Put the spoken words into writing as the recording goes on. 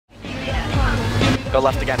Go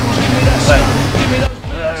left again. I'm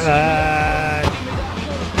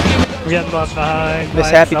getting left behind. Miss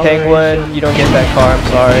Happy Penguin, you don't get that car, I'm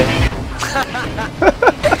sorry.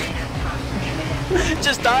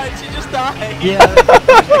 Just died, she just died. Yeah, if I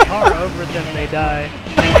push the car over them, they die.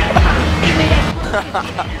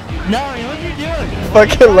 No, what are you doing?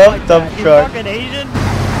 Fucking love like dump that? truck. You fucking Asian?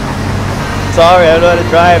 Sorry, I don't know how to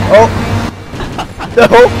drive. Oh! No!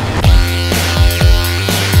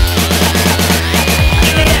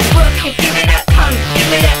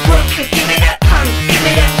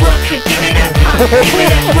 Give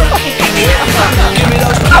me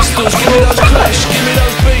those pistols, give me those clash, give me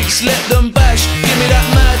those beats, let them bash. Give me that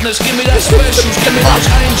madness, give me that specials, give me those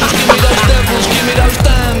angels, give me those devils, give me those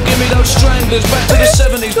damn, give me those stranglers. Back to the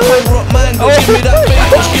 70s, punk rock manglers. Give me that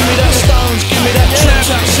Beatles, give me that Stones, give me that trap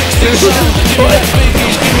trap 60s sound. Give me that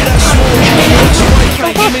Biggies, give me that Small, give me that Spray,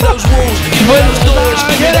 give me those walls, give me those doors,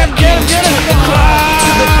 give me that Kings, take the crowd to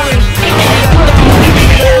the brim. Give me that dog, give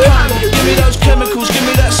me that hunt, give me those chemicals, give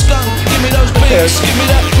me that skunk, give me those beats, give me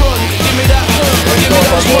that prod, give me that hook, give me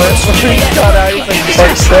those words, give me that God, he's like,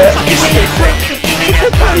 fuck that. He's like, oh,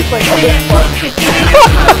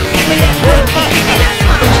 fuck.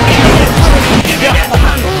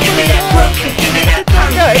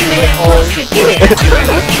 Yeah, he's like, oh, shit.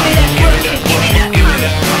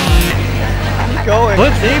 Keep going.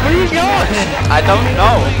 What's Dave? Where are you going? I don't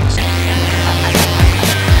know.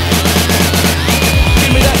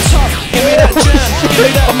 Give me that tough, give me that jam, give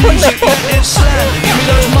me that music, let it slam. Give me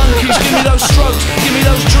those monkeys, give me those strokes, give me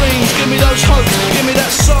those dreams, give me those hopes, give me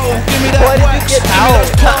that soul, give me that wax, give me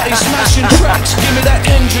those party smashing tracks, give me that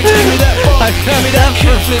Hendrix, give me that Bob, give me that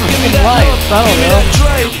kickflip, give me that love, give me that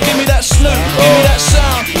Dre, give me that Snoop, give me that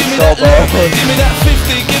sound, give me that love, give me that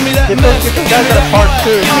 50, give me that meth, give me that part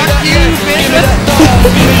 2, give me that give me that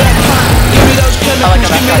dog, give me that cunt, give me those chemicals,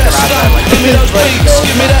 give me that stuff, give me those beats,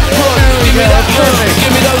 give me that prod, give me that perfect,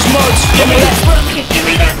 give me those mods, give me that.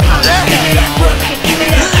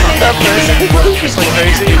 That person just like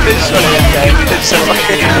crazy. They just want to end game. They just so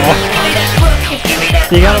fucking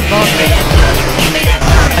You gotta bump me.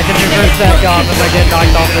 I can reverse that off if I get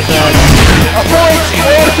knocked off the bed.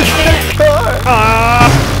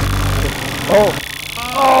 Oh!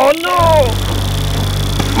 Oh no!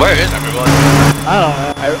 Where is everyone? I don't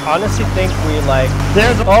know. I honestly think we like...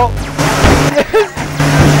 There's a... Oh!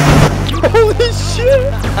 Holy shit!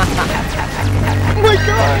 Oh my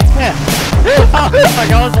god! Yeah. Oh, like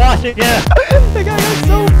I was watching, yeah. The guy got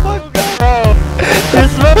so fucked up! Oh,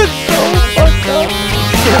 this was So fucked up!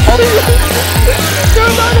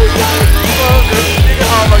 Come on,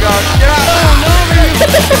 Oh my god. Get out!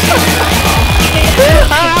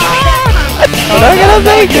 we're not gonna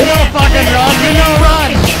make You it! know fucking run, you know run!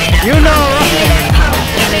 You know run!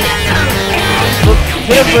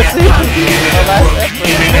 Get a pussy! Our last effort.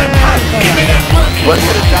 What's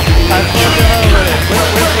gonna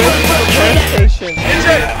Station.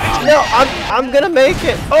 No, I'm gonna make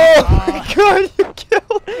it! Oh my god, you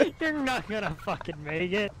killed me! You're not gonna fucking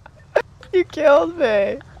make it. You killed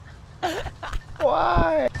me!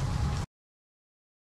 Why?